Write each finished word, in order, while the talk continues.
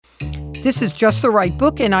This is Just the Right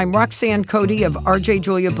Book, and I'm Roxanne Cody of R.J.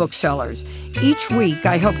 Julia Booksellers. Each week,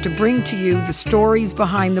 I hope to bring to you the stories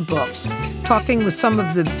behind the books, talking with some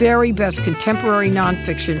of the very best contemporary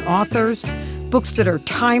nonfiction authors, books that are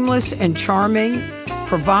timeless and charming,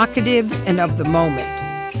 provocative, and of the moment.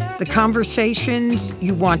 The conversations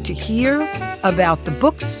you want to hear about the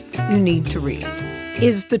books you need to read.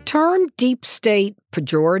 Is the term deep state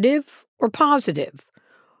pejorative or positive?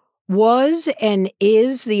 Was and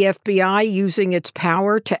is the FBI using its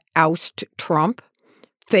power to oust Trump,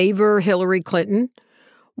 favor Hillary Clinton?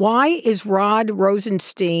 Why is Rod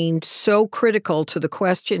Rosenstein so critical to the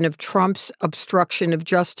question of Trump's obstruction of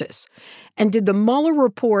justice? And did the Mueller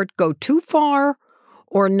report go too far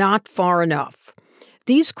or not far enough?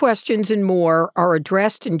 These questions and more are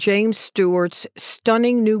addressed in James Stewart's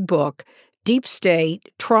stunning new book, Deep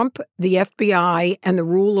State, Trump, the FBI, and the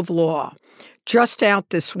Rule of Law, just out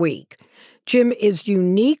this week. Jim is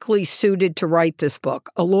uniquely suited to write this book,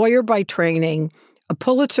 a lawyer by training, a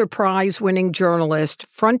Pulitzer Prize-winning journalist,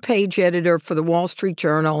 front-page editor for the Wall Street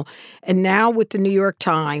Journal, and now with the New York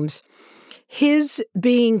Times. His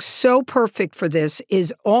being so perfect for this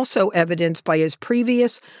is also evidenced by his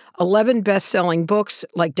previous 11 best-selling books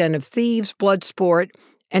like Den of Thieves, Bloodsport,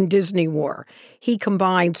 and Disney War. He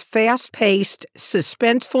combines fast-paced,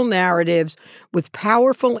 suspenseful narratives with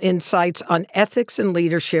powerful insights on ethics and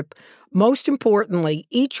leadership. Most importantly,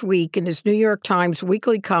 each week in his New York Times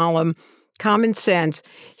weekly column, Common Sense,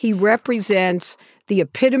 he represents the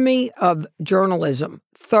epitome of journalism,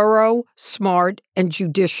 thorough, smart, and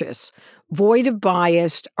judicious, void of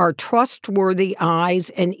bias, are trustworthy eyes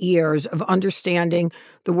and ears of understanding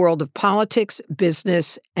the world of politics,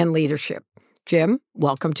 business, and leadership. Jim,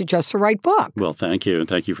 welcome to Just the Right Book. Well, thank you, and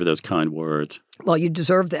thank you for those kind words. Well, you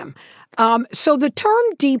deserve them. So the term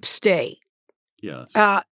deep state, yes.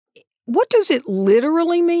 What does it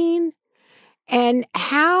literally mean? And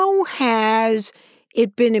how has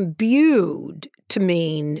it been imbued to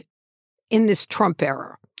mean in this Trump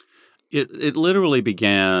era? It literally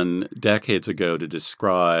began decades ago to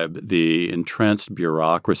describe the entrenched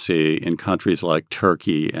bureaucracy in countries like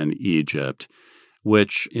Turkey and Egypt,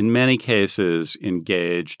 which in many cases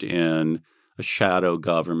engaged in a shadow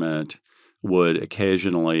government, would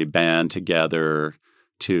occasionally band together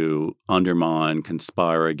to undermine,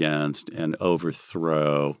 conspire against, and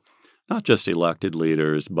overthrow not just elected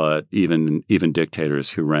leaders, but even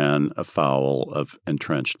dictators who ran afoul of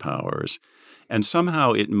entrenched powers. And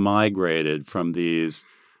somehow it migrated from these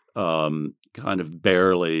kind of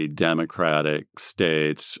barely democratic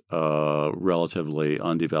states, relatively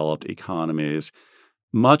undeveloped economies,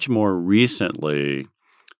 much more recently,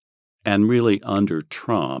 and really under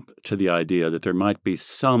Trump, to the idea that there might be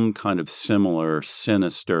some kind of similar,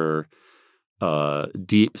 sinister,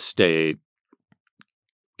 deep state,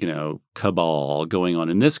 cabal going on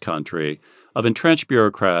in this country of entrenched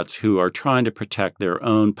bureaucrats who are trying to protect their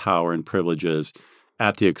own power and privileges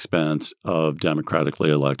at the expense of democratically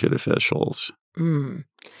elected officials. Mm.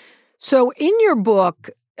 So in your book,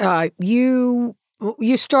 you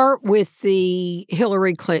start with the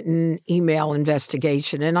Hillary Clinton email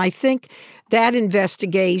investigation, and I think that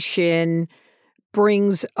investigation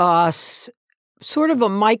brings us sort of a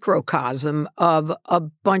microcosm of a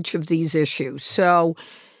bunch of these issues. So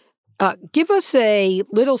give us a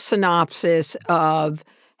little synopsis of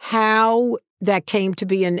how that came to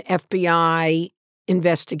be an FBI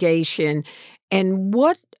investigation and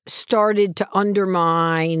what started to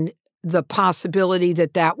undermine the possibility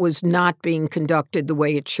that that was not being conducted the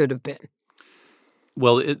way it should have been.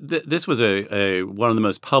 Well, this was one of the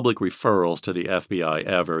most public referrals to the FBI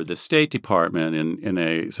ever. The State Department, in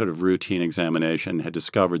a sort of routine examination, had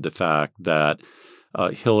discovered the fact that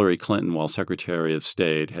Hillary Clinton, while Secretary of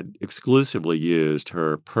State, had exclusively used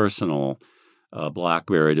her personal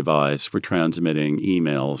BlackBerry device for transmitting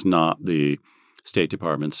emails, not the State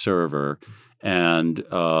Department server, and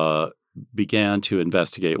began to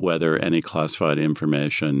investigate whether any classified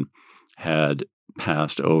information had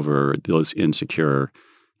passed over those insecure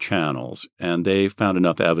channels. And they found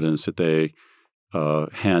enough evidence that they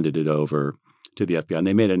handed it over to the FBI. And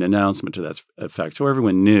they made an announcement to that effect. So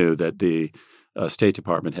everyone knew that the State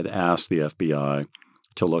Department had asked the FBI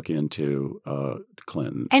to look into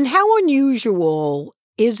Clinton. And how unusual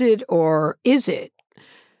is it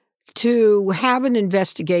to have an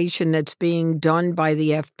investigation that's being done by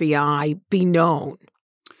the FBI be known?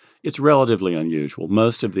 It's relatively unusual.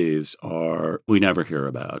 Most of these we never hear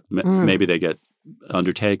about. Maybe they get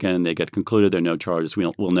undertaken, they get concluded, there are no charges.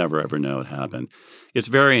 We'll never, ever know it happened. It's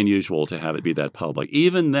very unusual to have it be that public.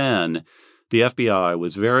 Even then, the FBI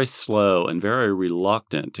was very slow and very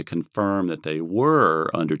reluctant to confirm that they were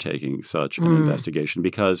undertaking such an investigation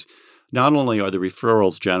because not only are the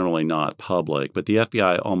referrals generally not public, but the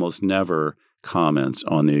FBI almost never comments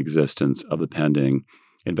on the existence of a pending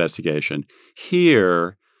investigation.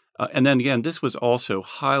 Here, and then again, this was also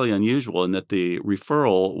highly unusual in that the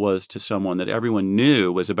referral was to someone that everyone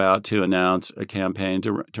knew was about to announce a campaign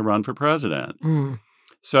to run for president.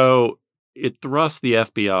 So it thrust the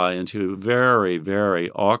FBI into a very, very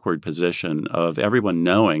awkward position of everyone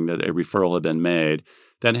knowing that a referral had been made,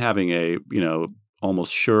 then having a,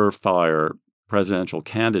 almost surefire presidential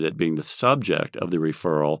candidate being the subject of the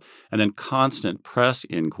referral, and then constant press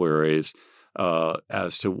inquiries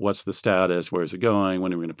as to what's the status, where's it going,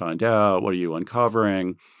 when are we going to find out, what are you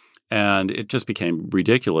uncovering? And it just became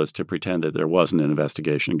ridiculous to pretend that there wasn't an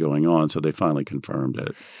investigation going on, so they finally confirmed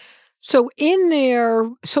it. So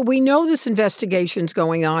we know this investigation's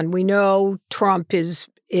going on. We know Trump is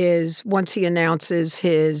once he announces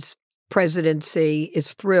his presidency,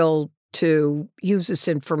 is thrilled to use this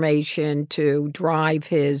information to drive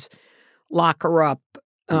his locker up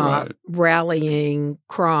rallying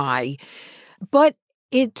cry. But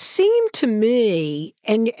it seemed to me,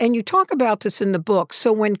 and you talk about this in the book,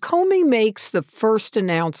 so when Comey makes the first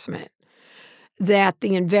announcement that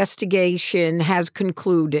the investigation has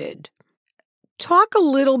concluded, talk a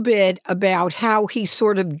little bit about how he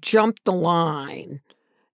sort of jumped the line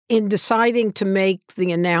in deciding to make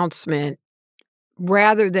the announcement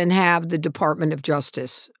rather than have the Department of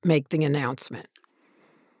Justice make the announcement.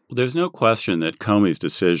 There's no question that Comey's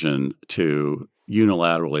decision to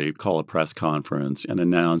unilaterally call a press conference and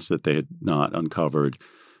announce that they had not uncovered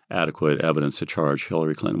adequate evidence to charge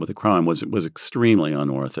Hillary Clinton with a crime was extremely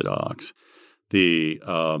unorthodox. The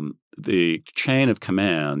chain of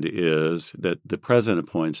command is that the president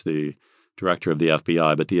appoints the director of the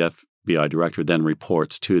FBI, but the FBI director then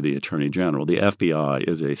reports to the attorney general. The FBI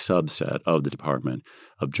is a subset of the Department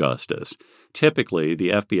of Justice. Typically, the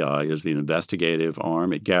FBI is the investigative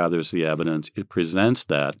arm. It gathers the evidence. It presents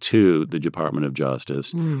that to the Department of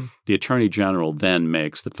Justice. The attorney general then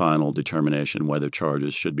makes the final determination whether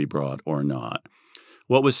charges should be brought or not.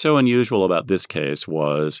 What was so unusual about this case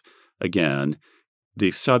was, again,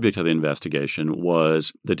 the subject of the investigation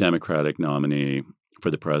was the Democratic nominee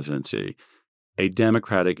for the presidency. A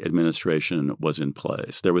Democratic administration was in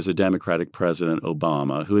place. There was a Democratic President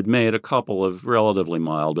Obama who had made a couple of relatively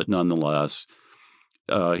mild, but nonetheless,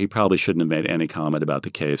 he probably shouldn't have made any comment about the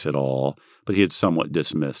case at all, but he had somewhat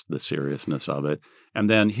dismissed the seriousness of it. And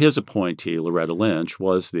then his appointee, Loretta Lynch,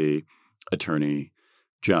 was the Attorney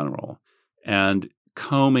General. And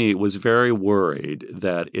Comey was very worried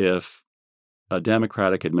that if a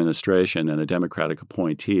Democratic administration and a Democratic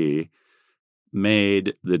appointee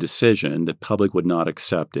made the decision, the public would not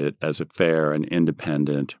accept it as a fair and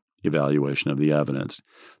independent evaluation of the evidence.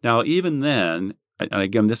 Now, even then, and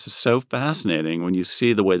again, this is so fascinating when you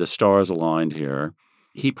see the way the stars aligned here,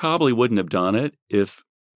 he probably wouldn't have done it if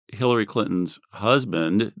Hillary Clinton's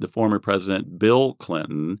husband, the former president Bill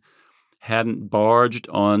Clinton, hadn't barged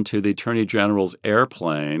onto the Attorney General's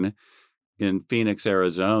airplane in Phoenix,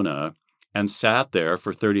 Arizona, and sat there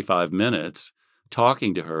for 35 minutes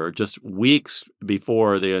talking to her just weeks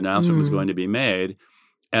before the announcement was going to be made.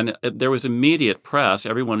 And there was immediate press.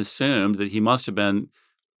 Everyone assumed that he must have been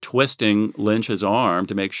twisting Lynch's arm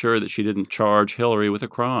to make sure that she didn't charge Hillary with a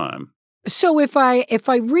crime. So if I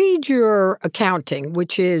read your accounting,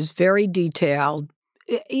 which is very detailed,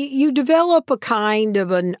 you develop a kind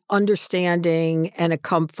of an understanding and a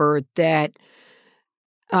comfort that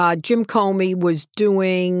Jim Comey was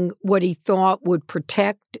doing what he thought would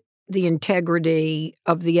protect the integrity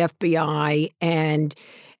of the FBI and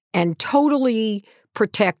totally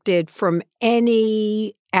protected from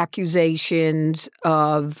any accusations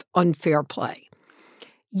of unfair play.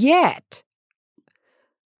 Yet,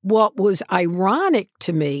 what was ironic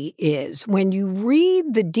to me is when you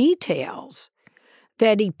read the details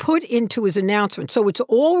that he put into his announcement. So it's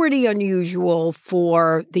already unusual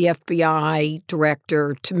for the FBI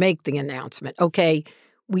director to make the announcement. Okay,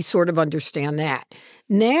 we sort of understand that.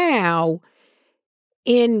 Now,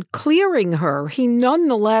 in clearing her, he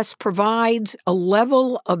nonetheless provides a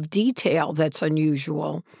level of detail that's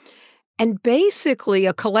unusual and basically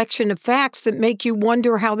a collection of facts that make you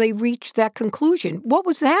wonder how they reached that conclusion. What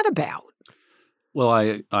was that about?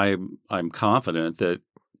 Well, I'm confident that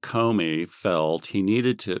Comey felt he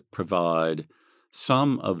needed to provide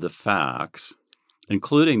some of the facts,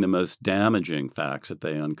 including the most damaging facts that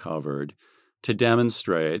they uncovered, to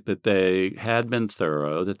demonstrate that they had been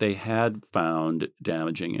thorough, that they had found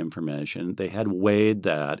damaging information, they had weighed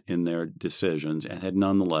that in their decisions and had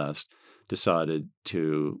nonetheless decided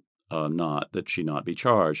to that she not be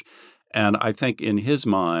charged. And I think in his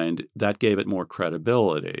mind, that gave it more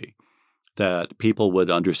credibility, that people would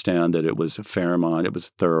understand that it was a fair mind, it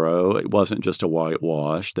was thorough, it wasn't just a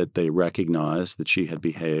whitewash, that they recognized that she had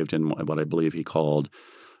behaved in what I believe he called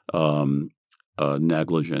a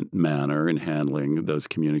negligent manner in handling those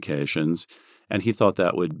communications. And he thought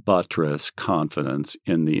that would buttress confidence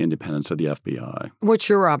in the independence of the FBI. What's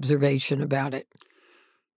your observation about it?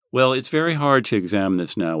 Well, it's very hard to examine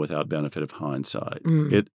this now without benefit of hindsight.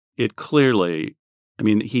 It clearly, I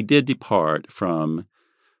mean, he did depart from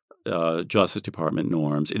Justice Department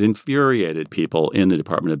norms. It infuriated people in the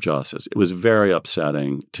Department of Justice. It was very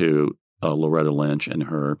upsetting to Loretta Lynch and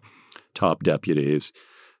her top deputies,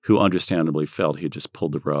 who understandably felt he had just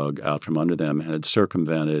pulled the rug out from under them and had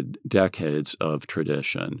circumvented decades of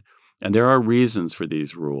tradition. And there are reasons for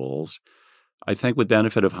these rules. I think with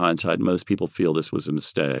benefit of hindsight, most people feel this was a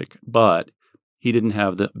mistake. But he didn't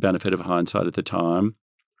have the benefit of hindsight at the time.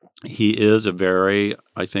 He is a very,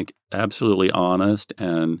 I think, absolutely honest,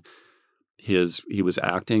 and he was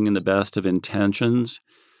acting in the best of intentions.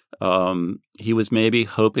 He was maybe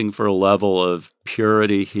hoping for a level of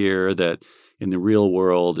purity here that in the real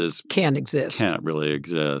world can't really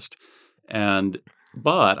exist.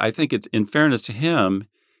 But I think it's, in fairness to him,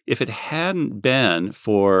 if it hadn't been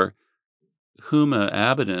for Huma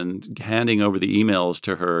Abedin handing over the emails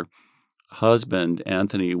to her husband,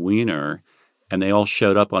 Anthony Weiner, and they all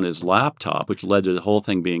showed up on his laptop, which led to the whole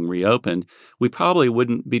thing being reopened, we probably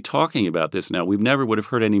wouldn't be talking about this now. We never would have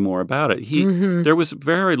heard any more about it. There was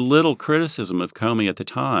very little criticism of Comey at the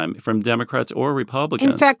time from Democrats or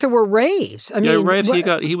Republicans. In fact, there were raves. Raves.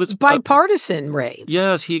 He was bipartisan raves.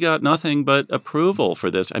 Yes, he got nothing but approval for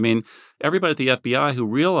this. I mean, everybody at the FBI who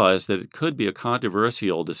realized that it could be a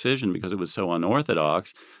controversial decision because it was so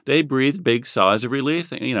unorthodox, they breathed big sighs of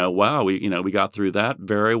relief. Wow, we got through that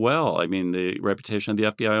very well. I mean, the reputation of the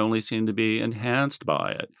FBI only seemed to be enhanced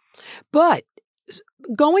by it. But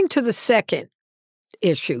going to the second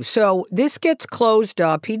issue, so this gets closed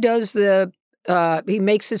up. He does he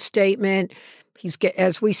makes his statement.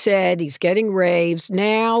 As we said, he's getting raves.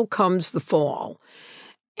 Now comes the fall.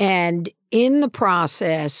 And in the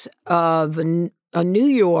process of a New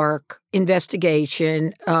York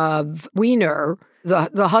investigation of Weiner,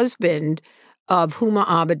 the husband of Huma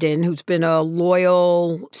Abedin, who's been a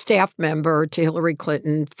loyal staff member to Hillary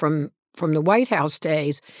Clinton from the White House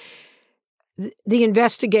days, the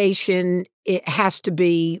investigation, it has to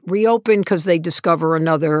be reopened because they discover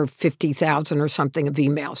another 50,000 or something of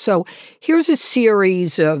emails. So here's a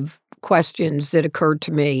series of questions that occurred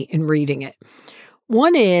to me in reading it.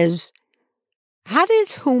 One is, how did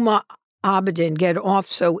Huma Abedin get off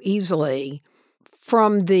so easily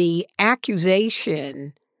from the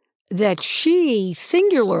accusation that she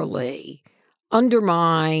singularly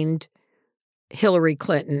undermined Hillary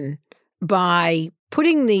Clinton by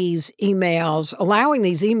putting these emails, allowing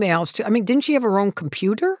these emails to, didn't she have her own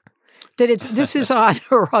computer? This is on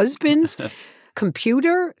her husband's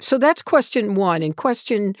computer? So that's question one. And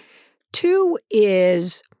question two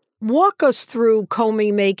is, walk us through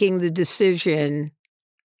Comey making the decision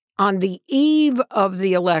on the eve of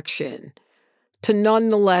the election to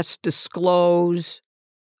nonetheless disclose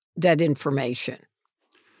that information.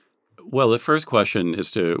 Well, the first question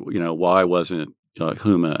is why wasn't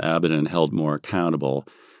Huma Abedin held more accountable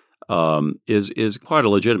is quite a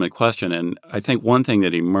legitimate question. And I think one thing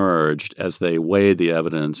that emerged as they weighed the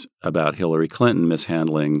evidence about Hillary Clinton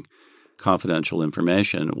mishandling confidential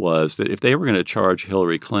information was that if they were going to charge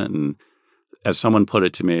Hillary Clinton, as someone put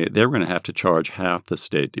it to me, they were going to have to charge half the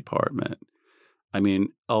State Department. A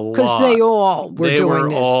lot. Because they all were doing this. They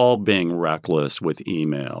were all being reckless with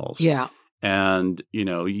emails. Yeah. And,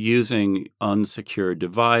 using unsecured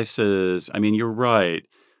devices. You're right.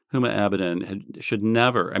 Huma Abedin should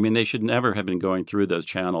never have been going through those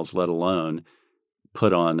channels, let alone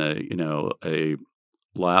put on a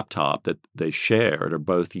laptop that they shared or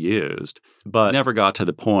both used, but never got to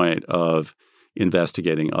the point of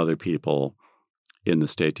investigating other people in the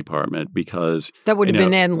State Department because that would have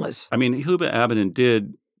been endless. Huma Abedin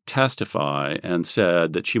did testify and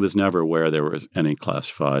said that she was never aware there was any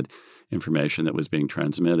classified information that was being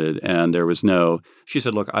transmitted. And there was she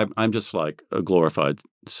said, look, I'm just like a glorified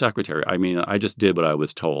secretary. I just did what I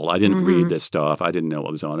was told. I didn't read this stuff. I didn't know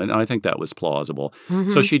what was on it. And I think that was plausible.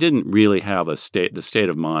 So she didn't really have the state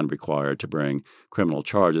of mind required to bring criminal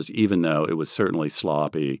charges, even though it was certainly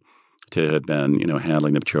sloppy to have been,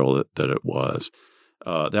 handling the material that it was.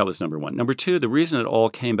 That was number one. Number two, the reason it all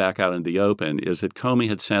came back out in the open is that Comey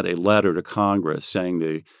had sent a letter to Congress saying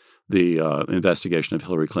the investigation of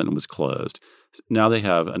Hillary Clinton was closed. Now they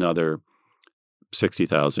have another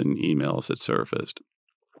 60,000 emails that surfaced.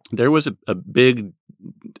 There was a big,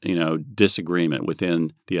 disagreement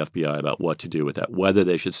within the FBI about what to do with that, whether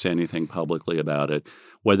they should say anything publicly about it,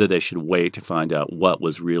 whether they should wait to find out what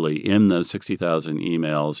was really in those 60,000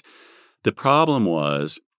 emails. The problem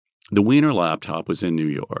was the Wiener laptop was in New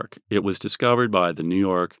York. It was discovered by the New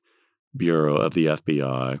York Bureau of the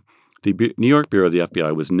FBI. The New York Bureau of the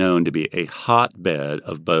FBI was known to be a hotbed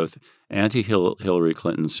of both anti-Hillary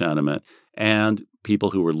Clinton sentiment and people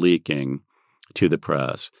who were leaking to the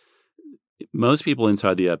press. Most people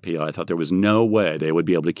inside the FBI thought there was no way they would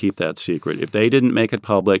be able to keep that secret. If they didn't make it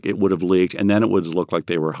public, it would have leaked, and then it would look like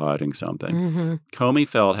they were hiding something. Mm-hmm. Comey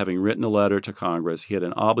felt, having written the letter to Congress, he had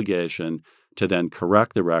an obligation to then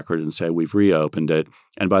correct the record and say, we've reopened it.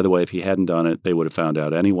 And by the way, if he hadn't done it, they would have found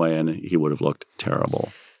out anyway, and he would have looked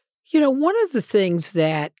terrible. One of the things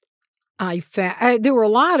that I found, there were a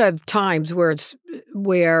lot of times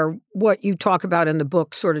where what you talk about in the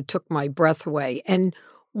book sort of took my breath away. And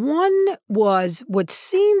one was what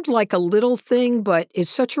seemed like a little thing, but it's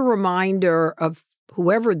such a reminder of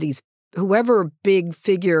whoever big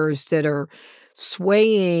figures that are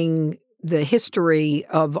swaying the history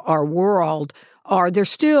of our world they're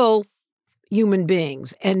still human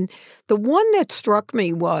beings. And the one that struck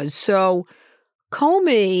me was, so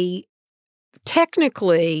Comey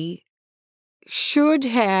technically should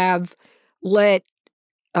have let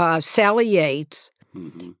Sally Yates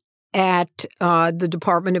at the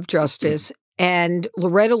Department of Justice and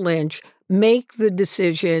Loretta Lynch make the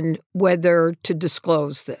decision whether to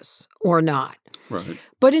disclose this or not. Right.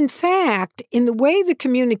 But in fact, in the way the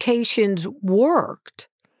communications worked,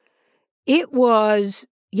 it was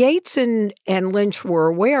Yates and Lynch were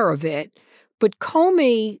aware of it, but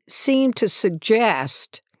Comey seemed to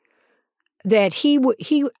suggest that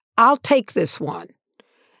I'll take this one,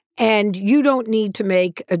 and you don't need to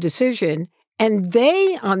make a decision. And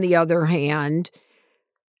they, on the other hand,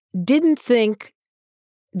 didn't think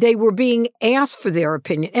they were being asked for their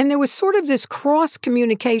opinion. And there was sort of this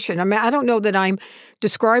cross-communication. I mean, I don't know that I'm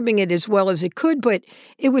describing it as well as it could, but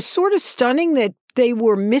it was sort of stunning that they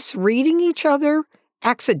were misreading each other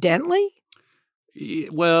accidentally.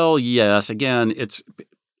 Well, yes. Again, it's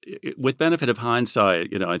with benefit of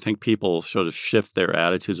hindsight, I think people sort of shift their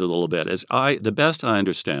attitudes a little bit. The best I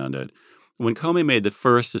understand it, when Comey made the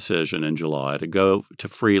first decision in July to go to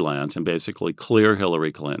freelance and basically clear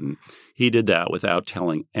Hillary Clinton, he did that without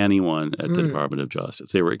telling anyone at the Department of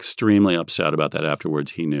Justice. They were extremely upset about that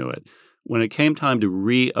afterwards. He knew it. When it came time to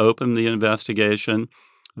reopen the investigation,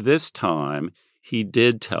 this time he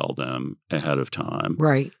did tell them ahead of time.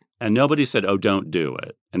 Right. And nobody said, oh, don't do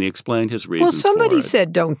it. And he explained his reasons Well, somebody for it.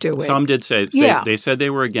 said don't do it. Some did say, Yeah. they said they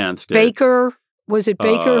were against it. Baker, was it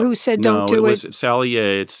Baker who said don't do it? No, it was Sally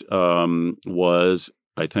Yates was,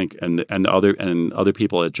 I think, and other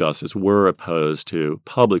people at Justice were opposed to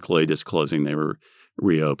publicly disclosing they were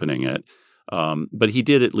reopening it. But he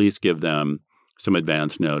did at least give them some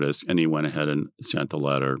advance notice, and he went ahead and sent the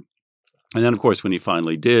letter. And then, of course, when he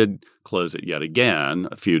finally did close it yet again,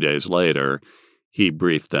 a few days later, he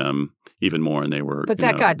briefed them even more, and they were But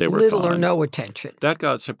that got little fine. or no attention. That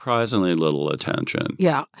got surprisingly little attention.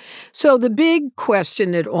 Yeah. So the big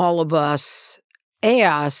question that all of us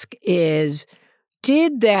ask is,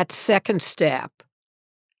 did that second step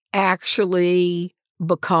actually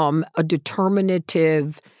become a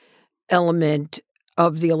determinative element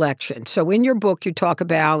of the election? So in your book, you talk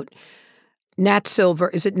about Nat Silver.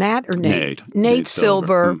 Is it Nat or Nate? Nate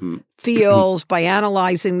Silver feels by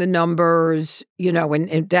analyzing the numbers,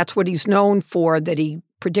 and that's what he's known for, that he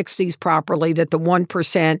predicts these properly, that the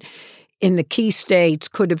 1% in the key states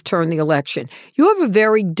could have turned the election. You have a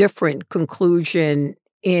very different conclusion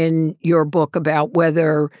in your book about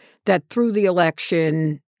whether that threw the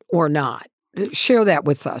election or not. Share that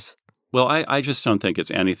with us. Well, I just don't think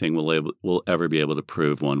it's anything we'll ever be able to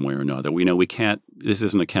prove one way or another. We can't. This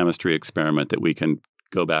isn't a chemistry experiment that we can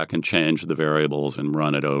go back and change the variables and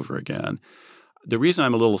run it over again. The reason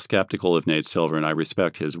I'm a little skeptical of Nate Silver, and I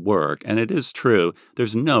respect his work, and it is true,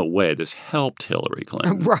 there's no way this helped Hillary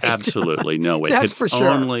Clinton. Right. Absolutely no way. That's it could for sure.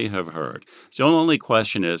 only have hurt. So the only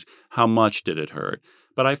question is, how much did it hurt?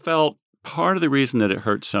 But I felt part of the reason that it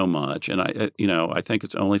hurt so much, and I think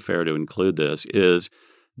it's only fair to include this, is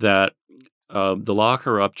that the lock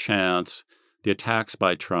her up chants, the attacks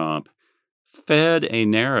by Trump, fed a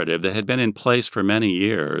narrative that had been in place for many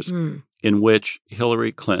years in which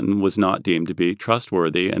Hillary Clinton was not deemed to be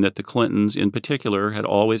trustworthy, and that the Clintons in particular had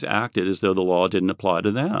always acted as though the law didn't apply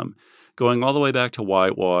to them. Going all the way back to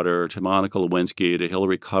Whitewater, to Monica Lewinsky, to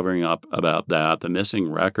Hillary covering up about that, the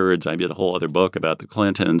missing records. I did a whole other book about the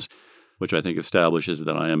Clintons. which I think establishes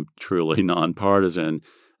that I am truly nonpartisan.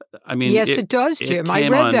 I mean, yes, it does, Jim. I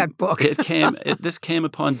read that book. This came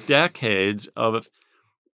upon decades of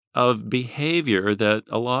behavior that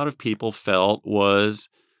a lot of people felt was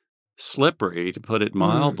slippery, to put it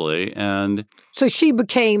mildly. And so she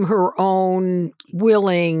became her own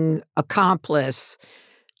willing accomplice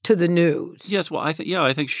to the news. Yes, well, I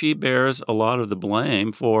think she bears a lot of the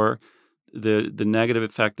blame for the negative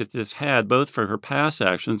effect that this had, both for her past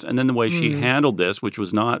actions and then the way she handled this, which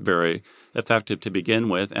was not very effective to begin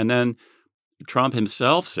with. And then Trump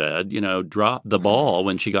himself said, dropped the ball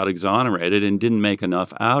when she got exonerated and didn't make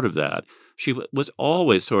enough out of that. She was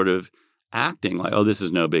always sort of acting like, oh, this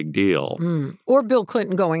is no big deal. Or Bill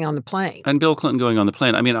Clinton going on the plane. And Bill Clinton going on the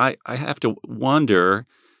plane. I mean, I have to wonder,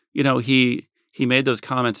 he made those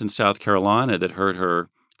comments in South Carolina that hurt her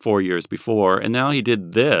 4 years before, and now he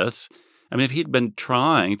did this. I mean, if he'd been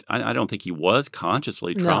trying, I don't think he was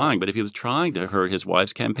consciously trying, but if he was trying to hurt his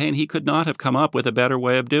wife's campaign, he could not have come up with a better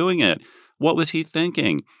way of doing it. What was he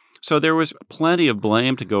thinking? So there was plenty of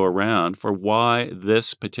blame to go around for why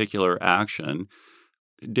this particular action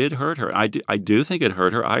did hurt her. I do think it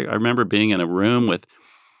hurt her. I remember being in a room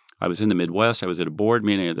I was in the Midwest. I was at a board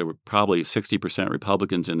meeting. There were probably 60%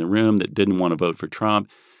 Republicans in the room that didn't want to vote for Trump.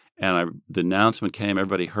 And the announcement came.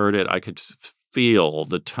 Everybody heard it. I could feel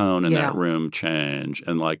the tone in that room change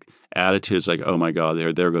and like attitudes like, oh, my God,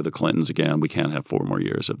 there go the Clintons again. We can't have 4 more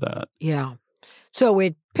years of that. Yeah. So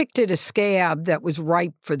it picked at a scab that was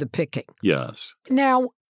ripe for the picking. Yes. Now,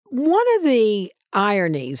 one of the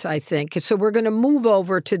ironies, I think, so we're going to move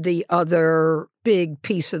over to the other big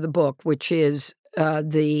piece of the book, which is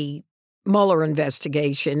the Mueller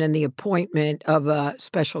investigation and the appointment of a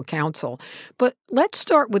special counsel. But let's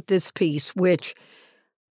start with this piece, which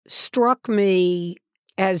struck me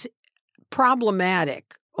as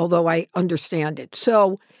problematic, although I understand it.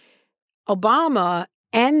 So Obama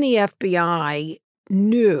and the FBI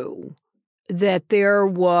knew that there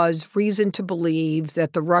was reason to believe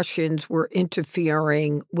that the Russians were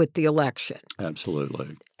interfering with the election.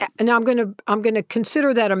 Absolutely. And I'm going to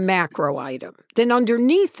consider that a macro item. Then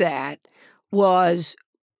underneath that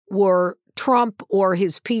were Trump or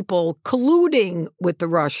his people colluding with the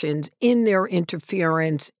Russians in their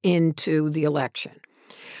interference into the election.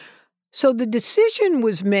 So the decision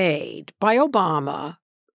was made by Obama,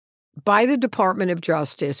 by the Department of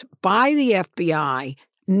Justice, by the FBI,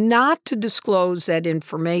 not to disclose that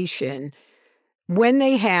information when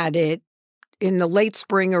they had it in the late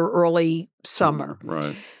spring or early summer.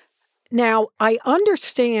 Right. Now, I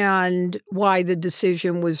understand why the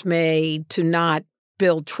decision was made to not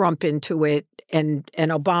build Trump into it and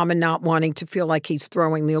Obama not wanting to feel like he's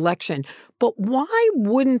throwing the election. But why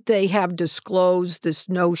wouldn't they have disclosed this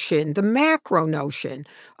notion, the macro notion,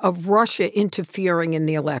 of Russia interfering in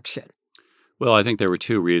the election? Well, I think there were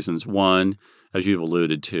 2 reasons. One, as you've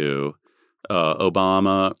alluded to,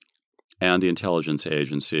 Obama and the intelligence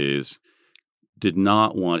agencies did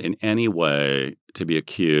not want in any way to be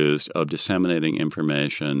accused of disseminating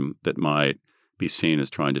information that might be seen as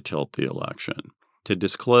trying to tilt the election. To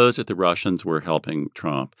disclose that the Russians were helping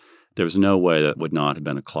Trump, there was no way that would not have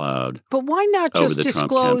been a cloud. But why not just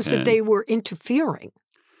disclose that they were interfering?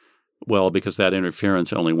 Well, because that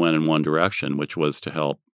interference only went in one direction, which was to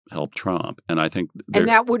help Trump. And I think and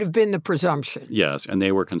that would have been the presumption. Yes, and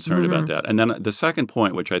they were concerned about that. And then the second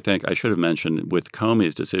point, which I think I should have mentioned with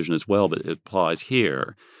Comey's decision as well, but it applies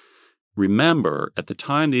here. Remember, at the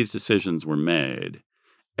time these decisions were made,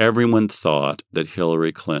 everyone thought that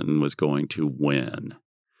Hillary Clinton was going to win.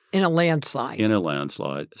 In a landslide.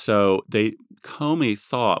 So Comey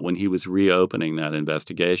thought when he was reopening that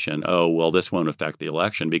investigation, oh, well, this won't affect the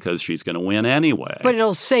election because she's going to win anyway. But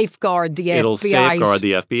it'll safeguard the FBI. It'll safeguard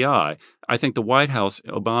the FBI. I think the White House,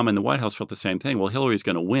 Obama and the White House felt the same thing. Well, Hillary's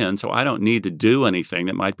going to win, so I don't need to do anything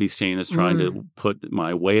that might be seen as trying to put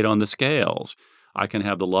my weight on the scales. I can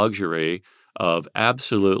have the luxury of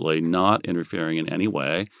absolutely not interfering in any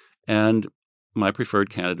way, and my preferred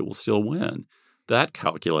candidate will still win. That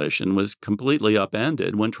calculation was completely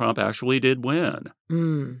upended when Trump actually did win.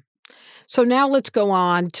 So now let's go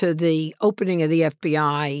on to the opening of the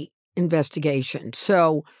FBI investigation.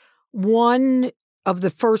 So one of the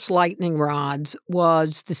first lightning rods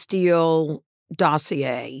was the Steele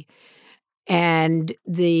dossier and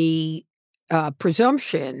the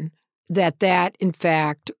presumption that in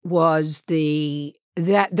fact was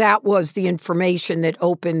that was the information that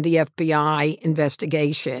opened the FBI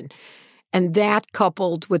investigation. And that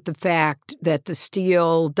coupled with the fact that the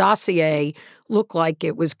Steele dossier looked like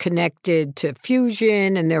it was connected to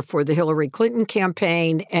Fusion and therefore the Hillary Clinton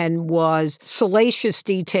campaign and was salacious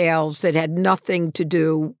details that had nothing to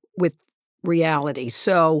do with reality.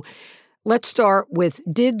 So let's start with,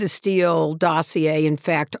 did the Steele dossier, in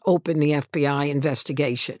fact, open the FBI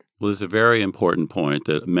investigation? Well, this is a very important point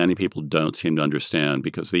that many people don't seem to understand,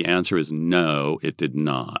 because the answer is no, it did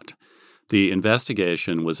not. The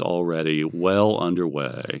investigation was already well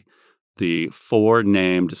underway. The 4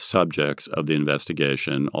 named subjects of the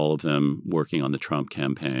investigation, all of them working on the Trump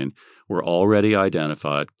campaign, were already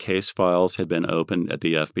identified. Case files had been opened at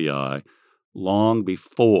the FBI long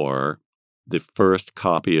before the first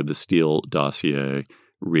copy of the Steele dossier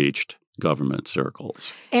reached government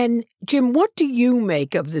circles. And Jim, what do you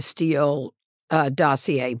make of the Steele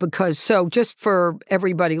dossier? Because, so just for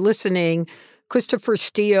everybody listening, Christopher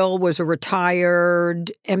Steele was a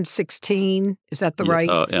retired M16. Is that the right?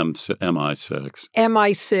 MI6.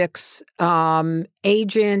 MI6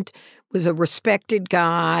 agent, was a respected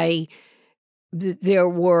guy. There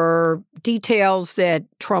were details that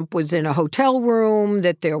Trump was in a hotel room,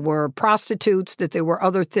 that there were prostitutes, that there were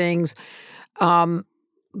other things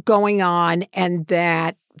going on, and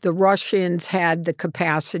that the Russians had the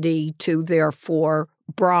capacity to therefore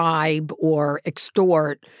bribe or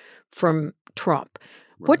extort from Trump.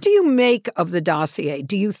 Right. What do you make of the dossier?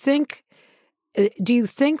 Do you think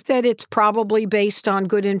that it's probably based on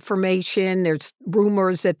good information? There's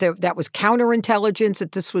rumors that that was counterintelligence,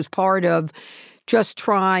 that this was part of just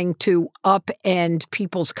trying to upend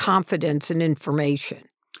people's confidence in information.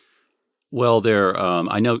 Well,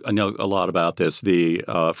 I know a lot about this. First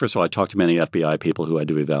of all, I talked to many FBI people who had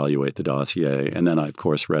to evaluate the dossier, and then I, of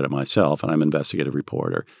course, read it myself, and I'm an investigative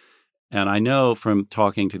reporter. And I know from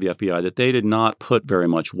talking to the FBI that they did not put very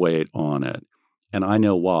much weight on it. And I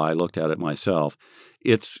know why. I looked at it myself.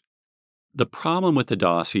 It's the problem with the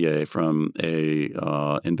dossier from a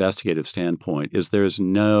investigative standpoint is there's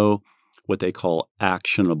no what they call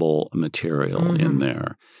actionable material in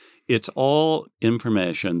there. It's all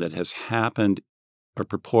information that has happened or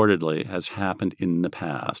purportedly has happened in the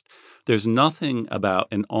past. There's nothing about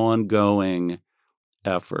an ongoing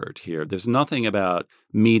effort here. There's nothing about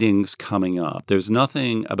meetings coming up. There's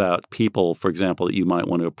nothing about people, for example, that you might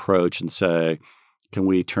want to approach and say, can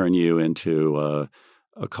we turn you into a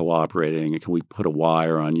cooperating? Can we put a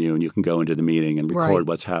wire on you and you can go into the meeting and record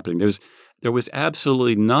what's happening? There was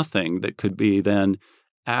absolutely nothing that could be then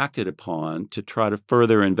acted upon to try to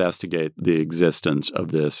further investigate the existence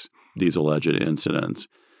of these alleged incidents.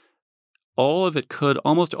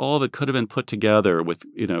 Almost all of it could have been put together with,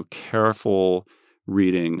 careful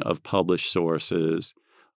reading of published sources,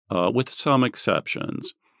 with some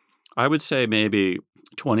exceptions. I would say maybe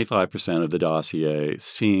 25% of the dossier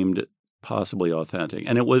seemed possibly authentic.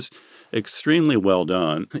 And it was extremely well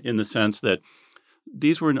done in the sense that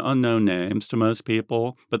these were unknown names to most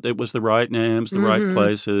people, but it was the right names, the right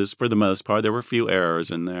places for the most part. There were a few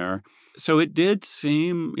errors in there. So it did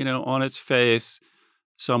seem, on its face,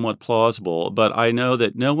 somewhat plausible. But I know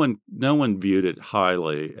that no one viewed it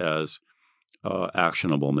highly as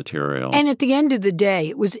actionable material. And at the end of the day,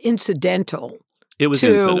 it was incidental. It was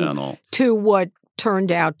incidental to what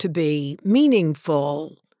turned out to be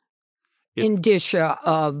meaningful indicia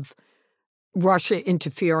of Russia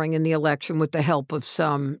interfering in the election with the help of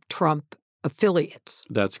some Trump affiliates.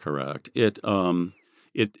 That's correct. It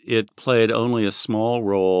played only a small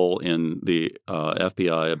role in the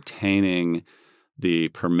FBI obtaining the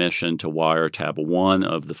permission to wiretap one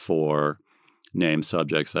of the 4 named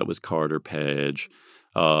subjects. That was Carter Page.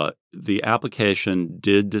 The application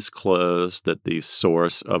did disclose that the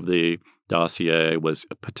source of the dossier was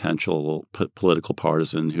a potential political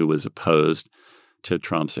partisan who was opposed to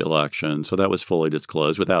Trump's election. So that was fully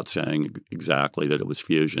disclosed without saying exactly that it was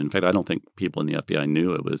Fusion. In fact, I don't think people in the FBI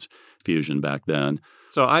knew it was Fusion back then.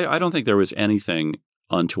 So I don't think there was anything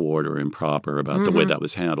untoward or improper about the way that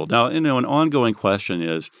was handled. Now, an ongoing question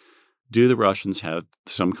is, do the Russians have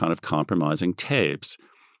some kind of compromising tapes?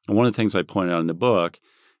 And one of the things I point out in the book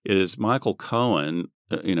is Michael Cohen,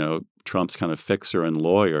 Trump's kind of fixer and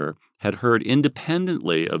lawyer, had heard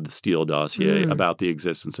independently of the Steele dossier about the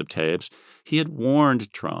existence of tapes. He had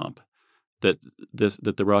warned Trump that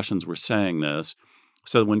the Russians were saying this.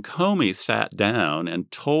 So when Comey sat down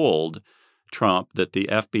and told Trump that the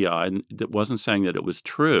FBI that wasn't saying that it was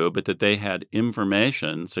true, but that they had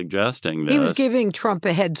information suggesting this. He was giving Trump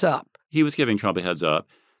a heads up.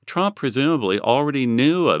 Trump presumably already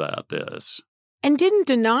knew about this. And didn't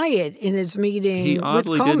deny it in his meeting with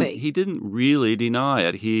Comey. He didn't really deny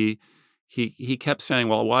it. He kept saying,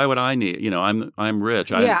 "Well, why would I need? I'm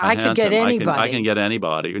rich. I could get anybody. I can get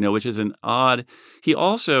anybody. Which is an odd." He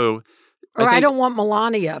also, I don't want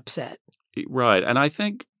Melania upset. Right, and I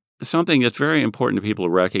think something that's very important to people to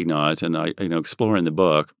recognize, and I explore in the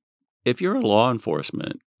book, if you're a law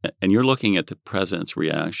enforcement and you're looking at the president's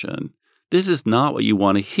reaction, this is not what you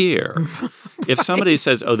want to hear. If somebody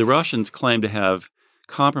says, oh, the Russians claim to have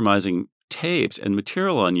compromising tapes and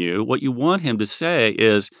material on you, what you want him to say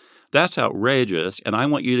is, that's outrageous, and I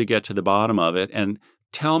want you to get to the bottom of it and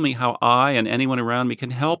tell me how I and anyone around me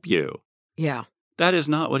can help you. Yeah. That is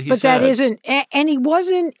not what he but said. But that isn't, and he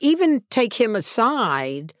wasn't, even take him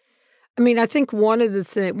aside. I mean, I think one of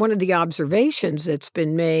the observations that's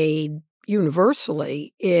been made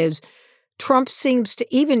universally is Trump seems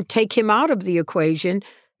to, even take him out of the equation,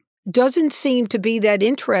 doesn't seem to be that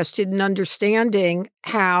interested in understanding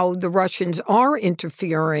how the Russians are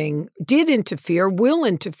interfering, did interfere, will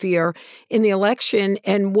interfere in the election,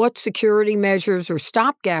 and what security measures or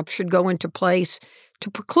stopgaps should go into place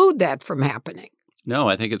to preclude that from happening. No,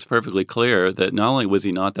 I think it's perfectly clear that not only was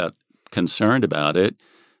he not that concerned about it,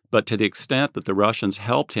 but to the extent that the Russians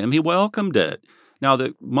helped him, he welcomed it. Now,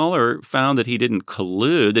 Mueller found that he didn't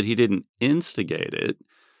collude, that he didn't instigate it,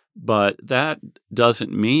 but that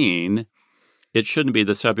doesn't mean it shouldn't be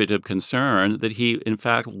the subject of concern that he, in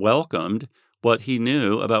fact, welcomed what he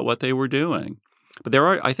knew about what they were doing. But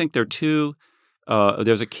I think there are two,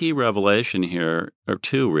 there's a key revelation here, or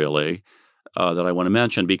two really, that I want to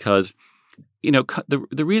mention because,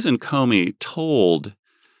 the reason Comey told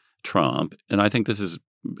Trump, and I think this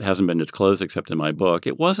hasn't been disclosed except in my book,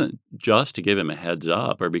 it wasn't just to give him a heads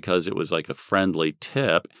up or because it was like a friendly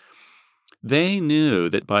tip. They knew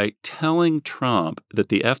that by telling Trump that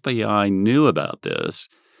the FBI knew about this,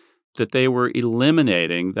 that they were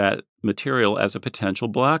eliminating that material as a potential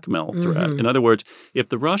blackmail threat. Mm-hmm. In other words, if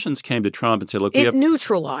the Russians came to Trump and said, look, it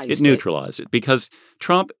neutralized it because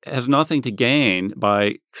Trump has nothing to gain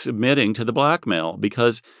by submitting to the blackmail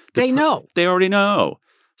because they already know.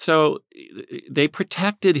 So they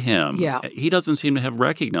protected him. Yeah. He doesn't seem to have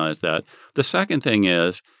recognized that. The second thing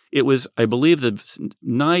is, it was, I believe, the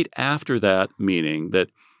night after that meeting that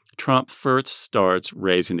Trump first starts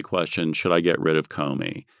raising the question, should I get rid of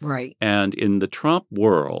Comey? Right. And in the Trump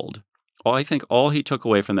world, I think all he took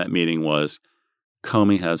away from that meeting was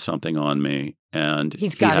Comey has something on me and he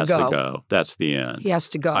has to go. That's the end. He has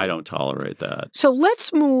to go. I don't tolerate that. So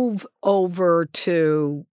let's move over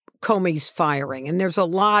to Comey's firing. And there's a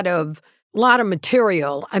lot of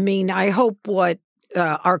material. I mean, I hope what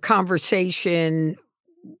our conversation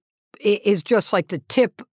is just like the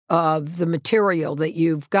tip of the material that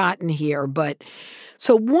you've gotten here. But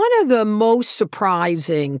so one of the most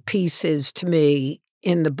surprising pieces to me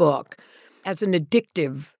in the book, as an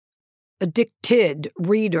addicted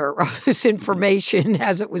reader of this information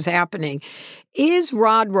as it was happening, is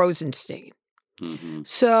Rod Rosenstein. Mm-hmm.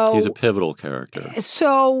 So he's a pivotal character.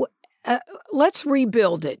 So let's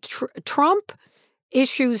rebuild it. Trump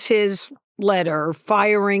issues his letter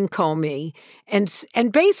firing Comey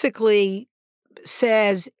and basically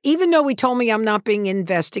says, even though he told me I'm not being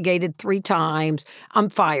investigated 3 times, I'm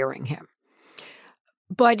firing him.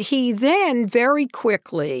 But he then very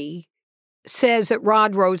quickly says that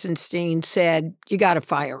Rod Rosenstein said, you got to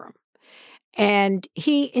fire him. And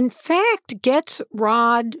he, in fact, gets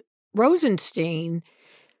Rod Rosenstein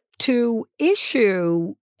to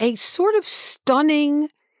issue a sort of stunning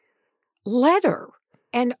letter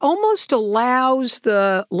and almost allows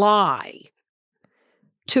the lie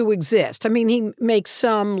to exist. I mean, he makes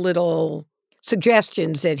some little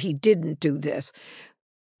suggestions that he didn't do this.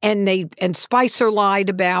 And Spicer lied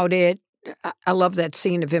about it. I love that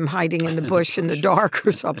scene of him hiding in the bush in the dark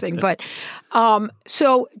or something. But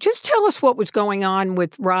so just tell us what was going on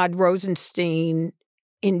with Rod Rosenstein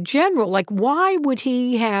in general. Like, why would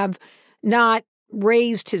he have not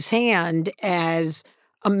raised his hand as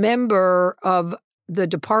a member of the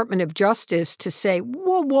Department of Justice to say,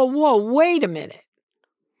 whoa, wait a minute?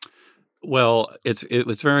 Well, it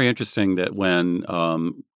was very interesting that when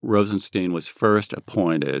Rosenstein was first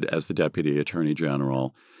appointed as the Deputy Attorney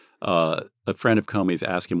General, a friend of Comey's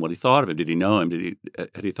asked him what he thought of him. Did he know him?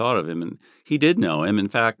 Had he thought of him? And he did know him. In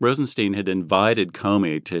fact, Rosenstein had invited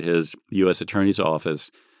Comey to his U.S. Attorney's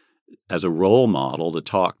office as a role model to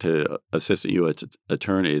talk to assistant U.S.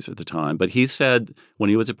 attorneys at the time. But he said,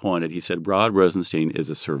 when he was appointed, he said, Rod Rosenstein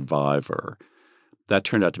is a survivor. That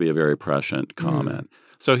turned out to be a very prescient comment.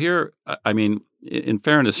 So here, I mean, in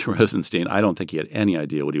fairness to Rosenstein, I don't think he had any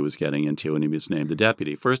idea what he was getting into when he was named the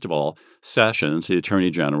deputy. First of all, Sessions, the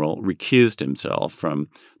Attorney General, recused himself from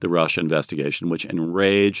the Russia investigation, which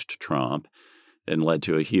enraged Trump and led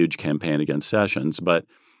to a huge campaign against Sessions. But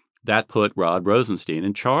that put Rod Rosenstein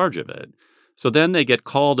in charge of it. So then they get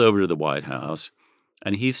called over to the White House,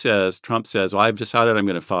 and Trump says, well, I've decided I'm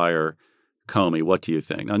going to fire Comey. What do you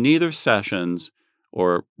think? Now, neither Sessions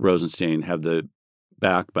or Rosenstein have the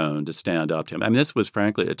backbone to stand up to him. I mean, this was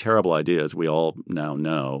frankly a terrible idea, as we all now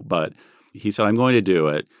know, but he said, I'm going to do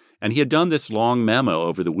it. And he had done this long memo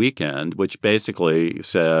over the weekend, which basically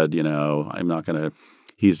said, I'm not going to,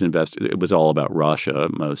 he's invested. It was all about Russia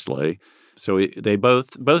mostly. So they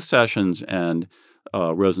both Sessions and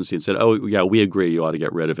Rosenstein said, oh, yeah, we agree you ought to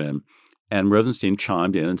get rid of him. And Rosenstein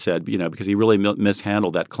chimed in and said, because he really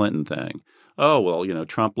mishandled that Clinton thing. Oh, well,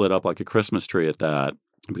 Trump lit up like a Christmas tree at that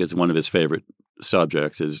because one of his favorite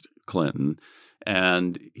subjects is Clinton.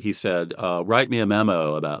 And he said, write me a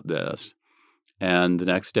memo about this. And the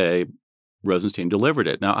next day, Rosenstein delivered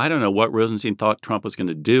it. Now, I don't know what Rosenstein thought Trump was going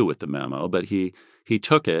to do with the memo, but he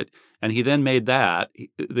took it, and he then made that.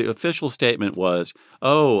 The official statement was,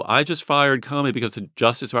 oh, I just fired Comey because the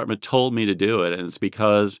Justice Department told me to do it, and it's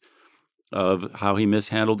because of how he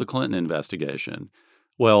mishandled the Clinton investigation.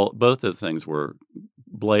 Well, both of the things were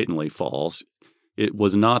blatantly false. It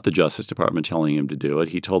was not the Justice Department telling him to do it.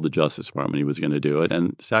 He told the Justice Department he was going to do it.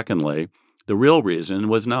 And secondly, the real reason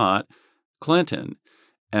was not Clinton.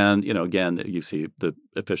 And, again, you see the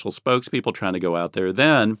official spokespeople trying to go out there.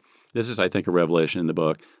 Then, this is, I think, a revelation in the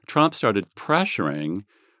book, Trump started pressuring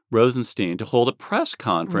Rosenstein to hold a press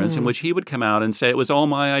conference in which he would come out and say it was all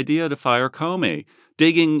my idea to fire Comey,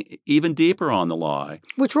 digging even deeper on the lie.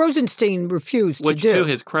 Which Rosenstein refused to do. Which, to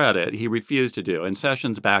his credit, he refused to do. And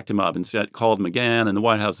Sessions backed him up and called him again. And the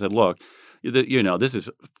White House said, look, this is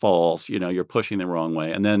false. You're pushing the wrong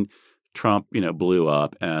way. And then Trump, blew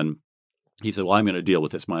up and he said, well, I'm going to deal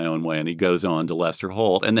with this my own way. And he goes on to Lester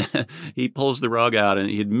Holt. And then he pulls the rug out and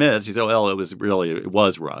he admits, he said, well, it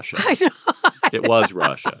was Russia. I know. It was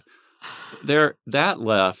Russia. That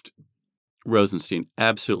left Rosenstein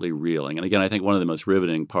absolutely reeling. And again, I think one of the most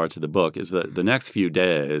riveting parts of the book is that the next few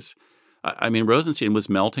days, I mean, Rosenstein was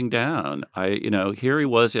melting down. Here he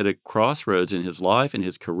was at a crossroads in his life, in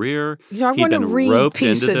his career. I want to read a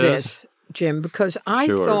piece of this, Jim, because I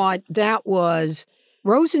thought that was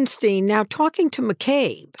Rosenstein now talking to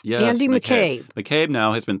McCabe, yes, Andy McCabe. McCabe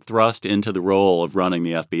now has been thrust into the role of running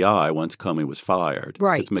the FBI once Comey was fired.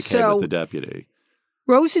 Right. Because McCabe was the deputy.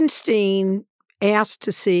 Rosenstein asked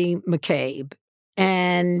to see McCabe,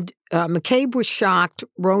 and McCabe was shocked.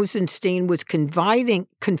 Rosenstein was confiding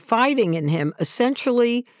in him,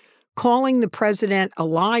 essentially calling the president a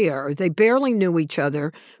liar. They barely knew each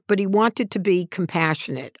other, but he wanted to be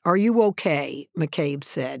compassionate. Are you okay? McCabe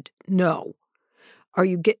said. No.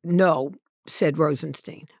 No, said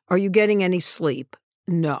Rosenstein. Are you getting any sleep?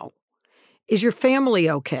 No. Is your family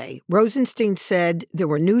okay? Rosenstein said there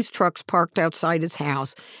were news trucks parked outside his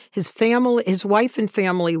house. His wife and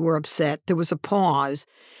family were upset. There was a pause.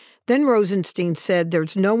 Then Rosenstein said,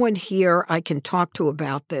 there's no one here I can talk to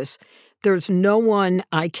about this. There's no one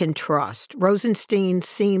I can trust. Rosenstein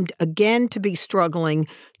seemed again to be struggling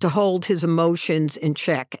to hold his emotions in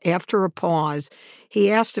check. After a pause,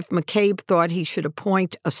 he asked if McCabe thought he should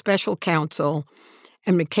appoint a special counsel,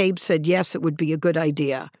 and McCabe said yes, it would be a good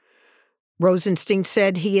idea. Rosenstein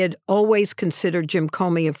said he had always considered Jim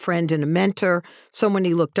Comey a friend and a mentor, someone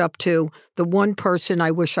he looked up to. The one person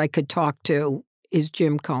I wish I could talk to is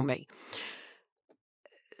Jim Comey.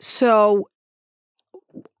 So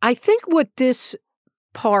I think what this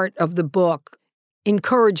part of the book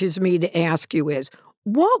encourages me to ask you is,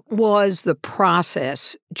 what was the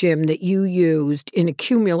process, Jim, that you used in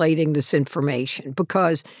accumulating this information?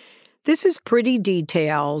 Because this is pretty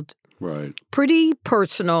detailed. Right. Pretty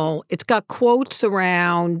personal. It's got quotes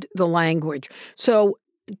around the language. So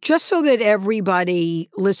just so that everybody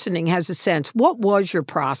listening has a sense, what was your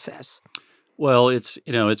process? Well, it's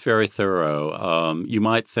very thorough. You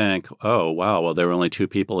might think, oh, wow, well, there were only two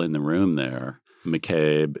people in the room there,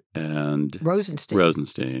 McCabe and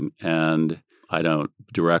Rosenstein. And I don't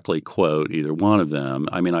directly quote either one of them.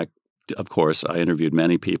 I mean, of course, I interviewed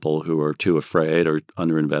many people who were too afraid or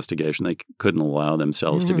under investigation. They couldn't allow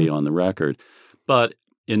themselves to be on the record. But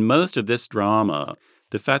in most of this drama,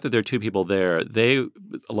 the fact that there are two people there, a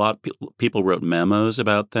lot of people wrote memos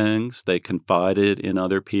about things. They confided in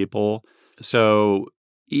other people. So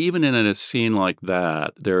even in a scene like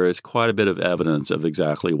that, there is quite a bit of evidence of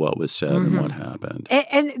exactly what was said and what happened.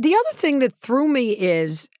 And the other thing that threw me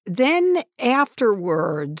is then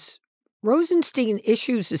afterwards, Rosenstein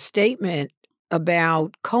issues a statement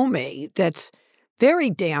about Comey that's very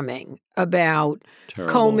damning about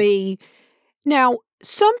Comey. Now,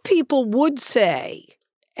 some people would say,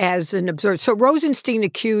 as an observer, so Rosenstein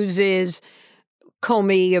accuses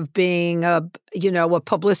Comey of being a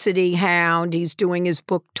publicity hound. He's doing his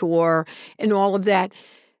book tour and all of that.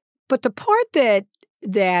 But the part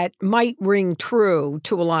that might ring true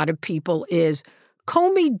to a lot of people is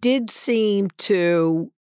Comey did seem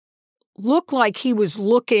to looked like he was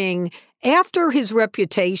looking after his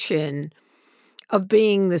reputation of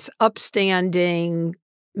being this upstanding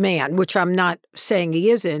man, which I'm not saying he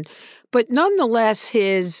isn't, but nonetheless,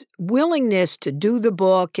 his willingness to do the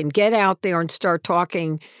book and get out there and start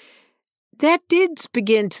talking, that did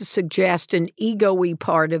begin to suggest an ego-y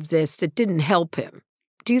part of this that didn't help him.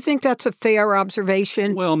 Do you think that's a fair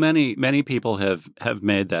observation? Well, many people have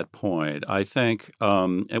made that point. I think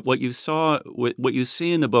what you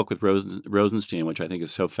see in the book with Rosenstein, which I think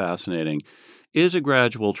is so fascinating, is a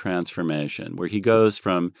gradual transformation where he goes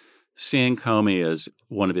from seeing Comey as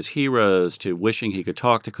one of his heroes to wishing he could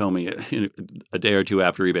talk to Comey a day or two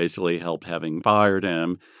after he basically helped having fired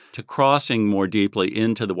him, to crossing more deeply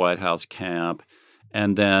into the White House camp,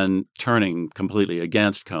 and then turning completely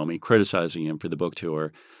against Comey, criticizing him for the book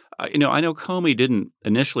tour. I know Comey didn't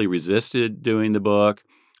initially resisted doing the book.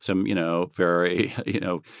 Some, very,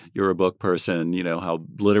 you're a book person, how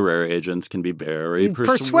literary agents can be very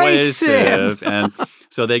persuasive. And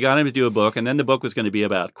so they got him to do a book. And then the book was going to be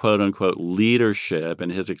about, quote unquote, leadership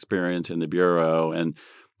and his experience in the Bureau. And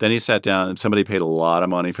then he sat down and somebody paid a lot of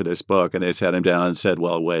money for this book. And they sat him down and said,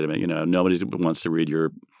 well, wait a minute, nobody wants to read your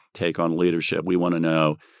take on leadership. We want to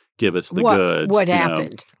know, give us the goods. What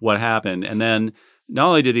happened? What happened. And then not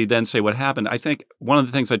only did he then say what happened, I think one of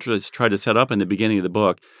the things I tried to set up in the beginning of the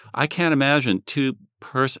book, I can't imagine two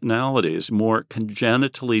personalities more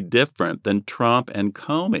congenitally different than Trump and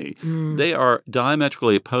Comey. They are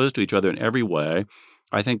diametrically opposed to each other in every way.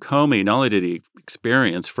 I think Comey, not only did he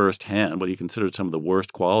experience firsthand what he considered some of the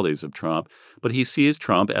worst qualities of Trump, but he sees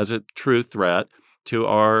Trump as a true threat to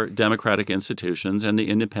our democratic institutions and the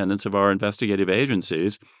independence of our investigative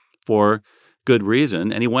agencies for good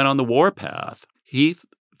reason. And he went on the warpath. He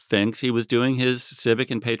thinks he was doing his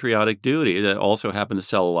civic and patriotic duty that also happened to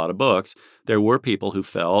sell a lot of books. There were people who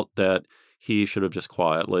felt that he should have just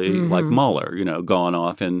quietly, like Mueller, gone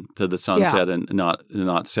off into the sunset and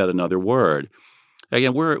not said another word.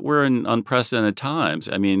 Again, we're in unprecedented times.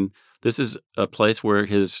 I mean, this is a place where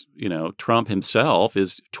Trump himself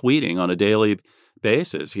is tweeting on a daily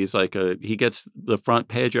basis. He's like he gets the front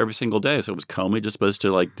page every single day. So was Comey just supposed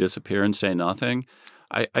to disappear and say nothing?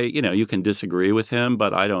 You can disagree with him,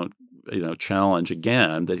 but I don't, challenge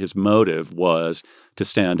again that his motive was to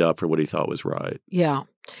stand up for what he thought was right. Yeah.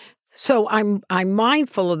 So I'm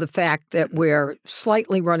mindful of the fact that we're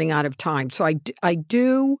slightly running out of time. So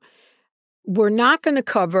we're not going to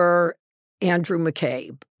cover Andrew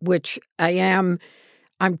McCabe, which I'm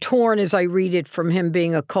torn as I read it from him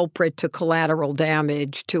being a culprit to collateral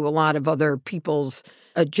damage to a lot of other people's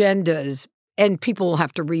agendas. And people will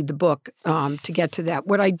have to read the book to get to that.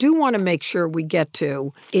 What I do want to make sure we get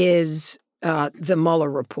to is the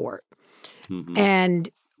Mueller report. And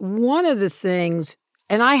one of the things,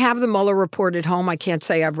 and I have the Mueller report at home. I can't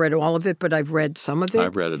say I've read all of it, but I've read some of it.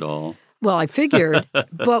 I've read it all. Well, I figured.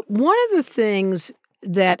 But one of the things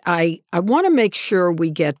that I want to make sure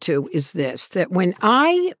we get to is this, that when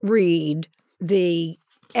I read the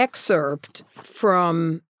excerpt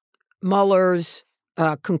from Mueller's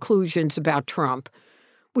conclusions about Trump,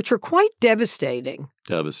 which are quite devastating.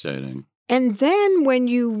 Devastating. And then when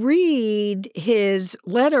you read his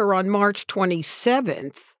letter on March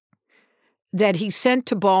 27th that he sent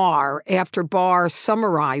to Barr after Barr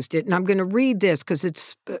summarized it, and I'm going to read this because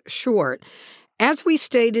it's short. As we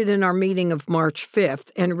stated in our meeting of March 5th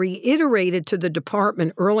and reiterated to the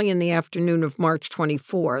department early in the afternoon of March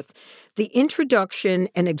 24th, the introduction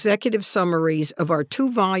and executive summaries of our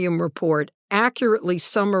 2-volume report accurately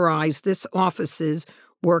summarize this office's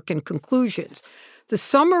work and conclusions. The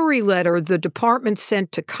summary letter the department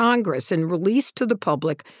sent to Congress and released to the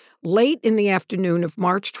public late in the afternoon of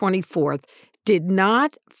March 24th did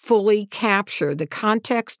not fully capture the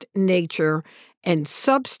context, nature, and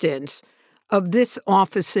substance of this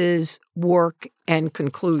office's work and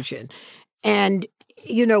conclusion. And,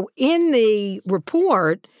 in the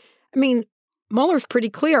report, Mueller's pretty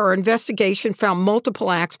clear. Our investigation found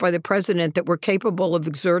multiple acts by the president that were capable of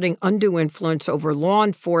exerting undue influence over law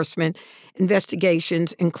enforcement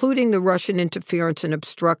investigations, including the Russian interference and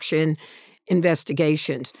obstruction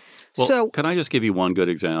investigations. Well, so, can I just give you one good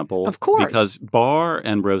example? Of course. Because Barr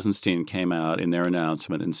and Rosenstein came out in their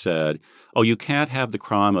announcement and said, you can't have the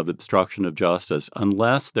crime of obstruction of justice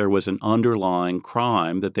unless there was an underlying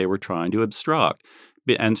crime that they were trying to obstruct.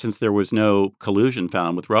 And since there was no collusion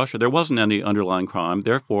found with Russia, there wasn't any underlying crime.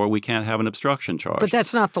 Therefore, we can't have an obstruction charge. But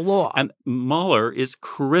that's not the law. And Mueller is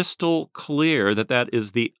crystal clear that that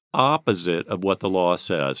is the opposite of what the law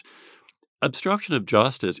says. Obstruction of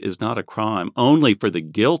justice is not a crime only for the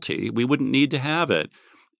guilty. We wouldn't need to have it.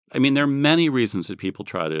 I mean, there are many reasons that people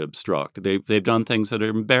try to obstruct. They've done things that are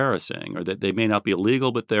embarrassing, or that they may not be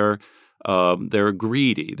illegal, but they're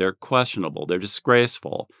greedy, they're questionable, they're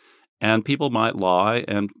disgraceful, and people might lie.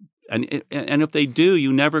 And if they do,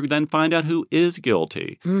 you never then find out who is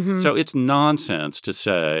guilty. Mm-hmm. So it's nonsense to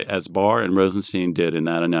say, as Barr and Rosenstein did in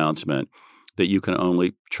that announcement, that you can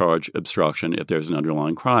only charge obstruction if there's an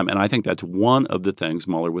underlying crime. And I think that's one of the things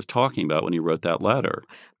Mueller was talking about when he wrote that letter.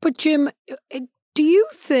 But Jim, do you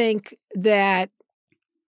think that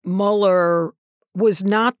Mueller was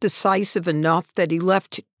not decisive enough, that he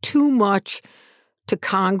left too much to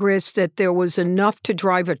Congress, that there was enough to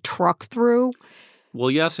drive a truck through?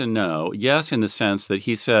 Well, yes and no. Yes, in the sense that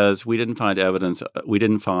he says we didn't find evidence, we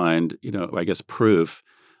didn't find, I guess, proof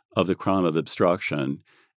of the crime of obstruction.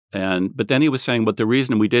 But then he was saying, but the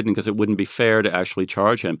reason we didn't, because it wouldn't be fair to actually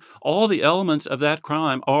charge him. All the elements of that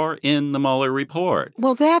crime are in the Mueller report.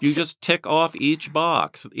 Well, you just tick off each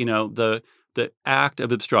box. The act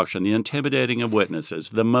of obstruction, the intimidating of witnesses,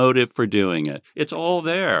 the motive for doing it. It's all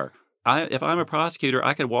there. If I'm a prosecutor,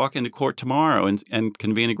 I could walk into court tomorrow and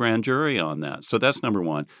convene a grand jury on that. So that's number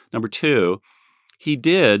one. Number two, he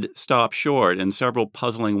did stop short in several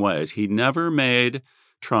puzzling ways. He never made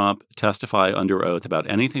Trump testify under oath about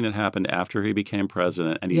anything that happened after he became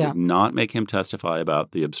president, and he did not make him testify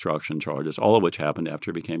about the obstruction charges, all of which happened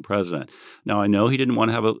after he became president. Now, I know he didn't want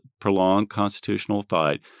to have a prolonged constitutional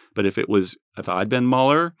fight, but if I'd been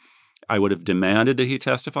Mueller, I would have demanded that he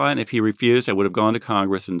testify, and if he refused, I would have gone to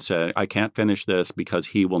Congress and said, I can't finish this because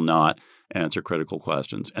he will not answer critical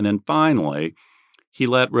questions. And then finally, he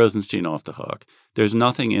let Rosenstein off the hook. There's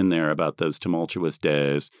nothing in there about those tumultuous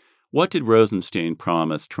days. What did Rosenstein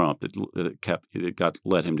promise Trump that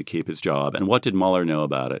led him to keep his job? And what did Mueller know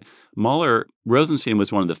about it? Rosenstein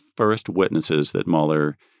was one of the first witnesses that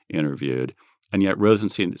Mueller interviewed, and yet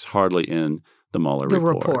Rosenstein is hardly in the Mueller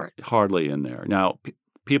report. Hardly in there. Now,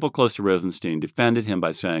 people close to Rosenstein defended him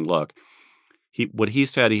by saying, look, what he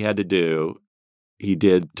said he had to do, he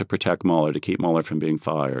did to protect Mueller, to keep Mueller from being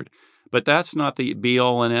fired. But that's not the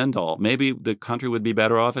be-all and end-all. Maybe the country would be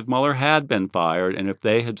better off if Mueller had been fired and if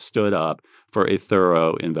they had stood up for a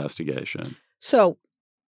thorough investigation. So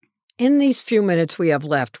in these few minutes we have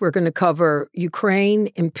left, we're going to cover Ukraine,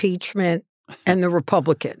 impeachment, and the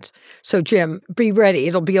Republicans. So, Jim, be ready.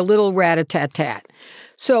 It'll be a little rat-a-tat-tat.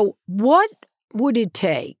 So what would it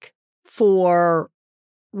take for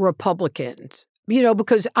Republicans?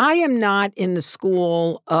 Because I am not in the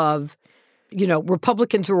school of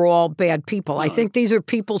Republicans are all bad people. I think these are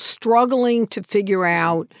people struggling to figure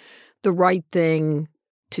out the right thing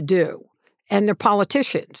to do. And they're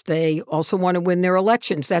politicians. They also want to win their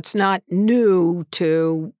elections. That's not new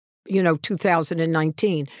to,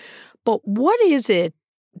 2019. But what is it,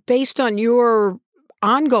 based on your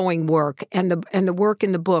ongoing work and the work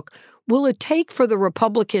in the book, will it take for the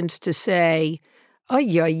Republicans to say,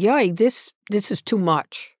 this is too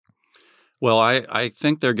much? Well, I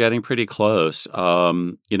think they're getting pretty close.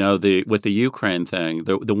 With the Ukraine thing,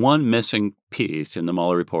 the one missing piece in the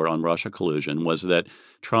Mueller report on Russia collusion was that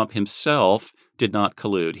Trump himself did not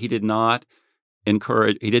collude. He did not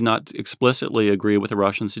explicitly agree with the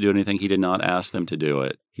Russians to do anything. He did not ask them to do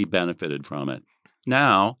it. He benefited from it.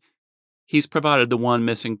 Now, he's provided the one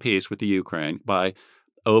missing piece with the Ukraine by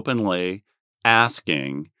openly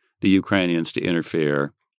asking the Ukrainians to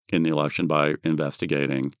interfere in the election by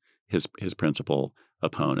investigating his principal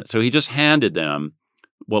opponent. So he just handed them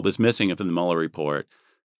what was missing from the Mueller report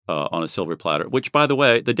on a silver platter, which, by the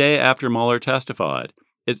way, the day after Mueller testified.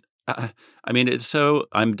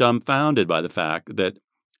 I'm dumbfounded by the fact that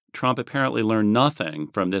Trump apparently learned nothing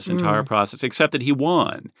from this entire process, except that he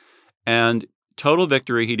won. And total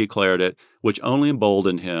victory, he declared it, which only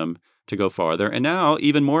emboldened him to go farther. And now,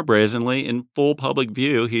 even more brazenly, in full public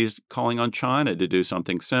view, he's calling on China to do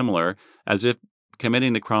something similar, as if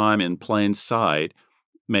committing the crime in plain sight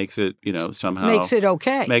makes it, somehow makes it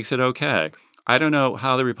okay. Makes it okay. I don't know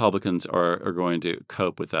how the Republicans are going to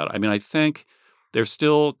cope with that. I mean, I think they're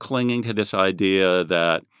still clinging to this idea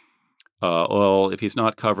that, if he's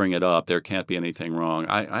not covering it up, there can't be anything wrong.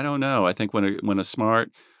 I don't know. I think when a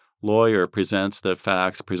smart lawyer presents the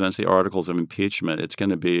facts, presents the articles of impeachment, it's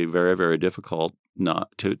going to be very, very difficult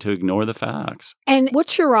not to ignore the facts. And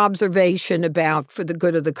what's your observation about, for the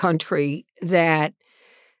good of the country, that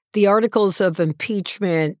the articles of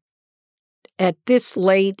impeachment at this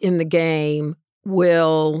late in the game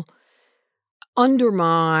will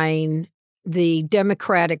undermine the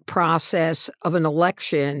democratic process of an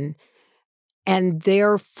election and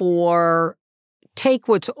therefore take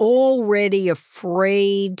what's already a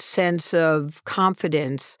frayed sense of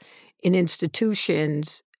confidence in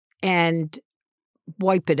institutions and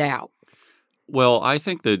wipe it out? Well, I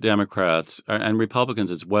think the Democrats and Republicans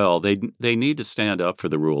as well, they need to stand up for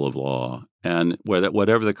the rule of law. And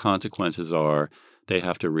whatever the consequences are, they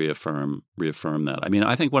have to reaffirm that. I mean,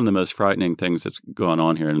 I think one of the most frightening things that's going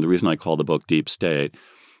on here, and the reason I call the book Deep State,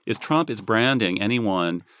 is Trump is branding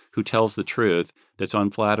anyone who tells the truth that's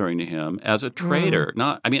unflattering to him as a traitor.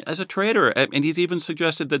 As a traitor. And he's even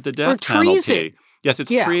suggested that the death penalty. Yes,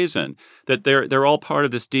 it's treason. That they're all part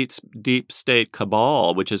of this deep state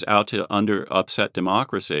cabal, which is out to upset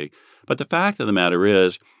democracy. But the fact of the matter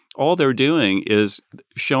is, all they're doing is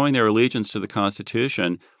showing their allegiance to the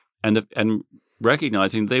Constitution and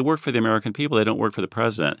recognizing they work for the American people. They don't work for the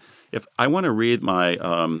president. If I want to read my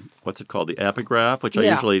what's it called, the epigraph, which I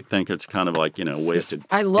usually think it's kind of like wasted.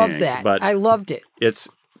 I love ink, that. But I loved it. It's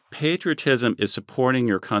patriotism is supporting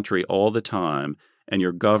your country all the time and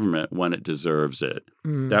your government when it deserves it.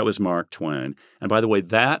 That was Mark Twain. And by the way,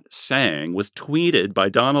 that saying was tweeted by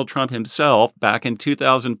Donald Trump himself back in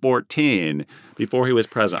 2014 before he was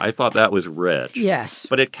president. I thought that was rich. Yes.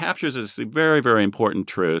 But it captures this very, very important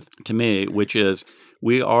truth to me, which is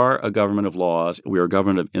we are a government of laws. We are a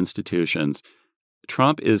government of institutions.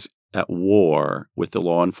 Trump is at war with the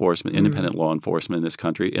law enforcement, independent law enforcement in this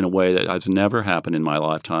country in a way that has never happened in my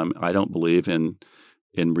lifetime. I don't believe in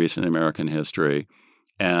recent American history.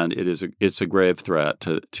 And it's a grave threat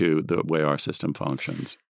to the way our system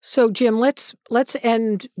functions. So, Jim, let's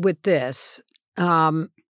end with this.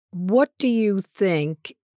 What do you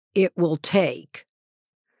think it will take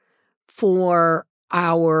for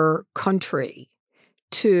our country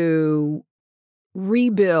to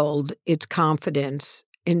rebuild its confidence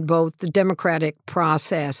in both the democratic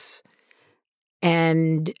process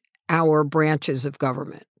and our branches of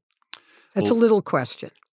government? That's a little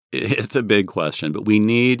question. It's a big question, but we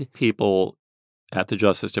need people at the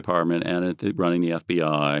Justice Department and running the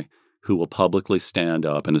FBI who will publicly stand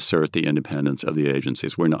up and assert the independence of the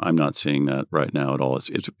agencies. I'm not seeing that right now at all.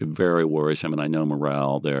 It's very worrisome, and I know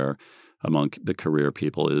morale there among the career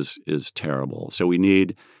people is terrible. So we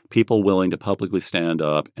need people willing to publicly stand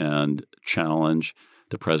up and challenge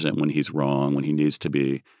the president when he's wrong, when he needs to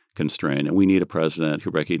be constrained. And we need a president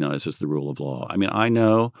who recognizes the rule of law. I mean, I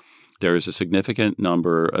know there is a significant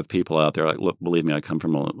number of people out there. Look, believe me, I come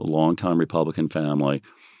from a long-time Republican family,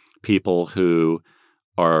 people who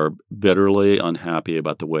are bitterly unhappy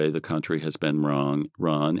about the way the country has been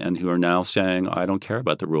run and who are now saying, I don't care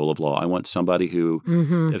about the rule of law. I want somebody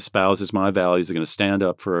who espouses my values, is going to stand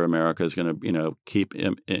up for America, is going to keep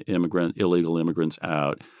illegal immigrants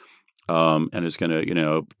out, and is going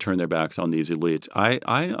to turn their backs on these elites.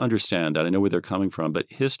 I understand that. I know where they're coming from. But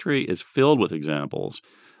history is filled with examples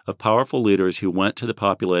of powerful leaders who went to the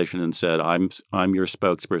population and said, I'm your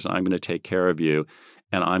spokesperson. I'm going to take care of you,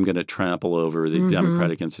 and I'm going to trample over the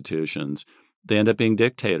democratic institutions. They end up being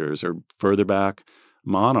dictators or further back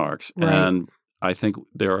monarchs. Right. And I think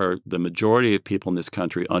the majority of people in this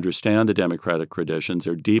country understand the democratic traditions.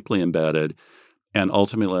 They're deeply embedded, and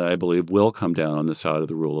ultimately, I believe, will come down on the side of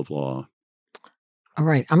the rule of law. All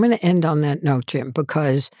right. I'm going to end on that note, Jim,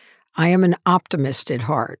 because I am an optimist at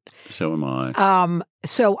heart. So am I.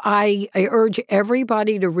 So I urge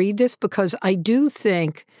everybody to read this because I do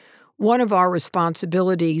think one of our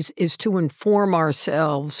responsibilities is to inform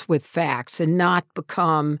ourselves with facts and not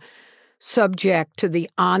become subject to the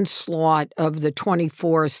onslaught of the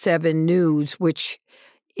 24/7 news, which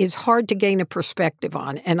is hard to gain a perspective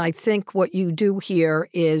on. And I think what you do here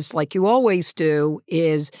is, like you always do,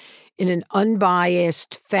 is in an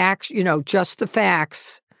unbiased facts, just the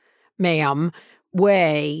facts, ma'am,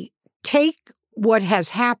 way, take what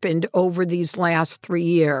has happened over these last 3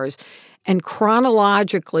 years and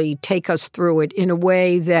chronologically take us through it in a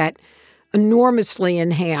way that enormously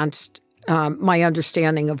enhanced my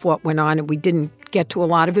understanding of what went on. And we didn't get to a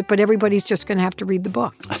lot of it, but everybody's just going to have to read the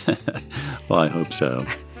book. Well, I hope so.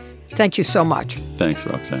 Thank you so much. Thanks,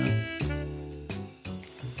 Roxanne.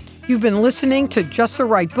 You've been listening to Just the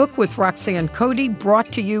Right Book with Roxanne Cody,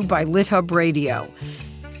 brought to you by LitHub Radio.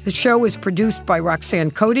 The show is produced by Roxanne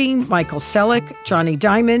Cody, Michael Selleck, Johnny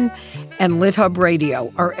Diamond, and LitHub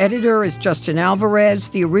Radio. Our editor is Justin Alvarez.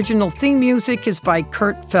 The original theme music is by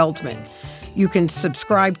Kurt Feldman. You can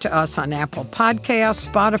subscribe to us on Apple Podcasts,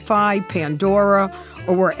 Spotify, Pandora,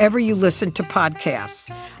 or wherever you listen to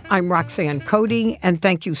podcasts. I'm Roxanne Cody, and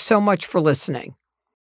thank you so much for listening.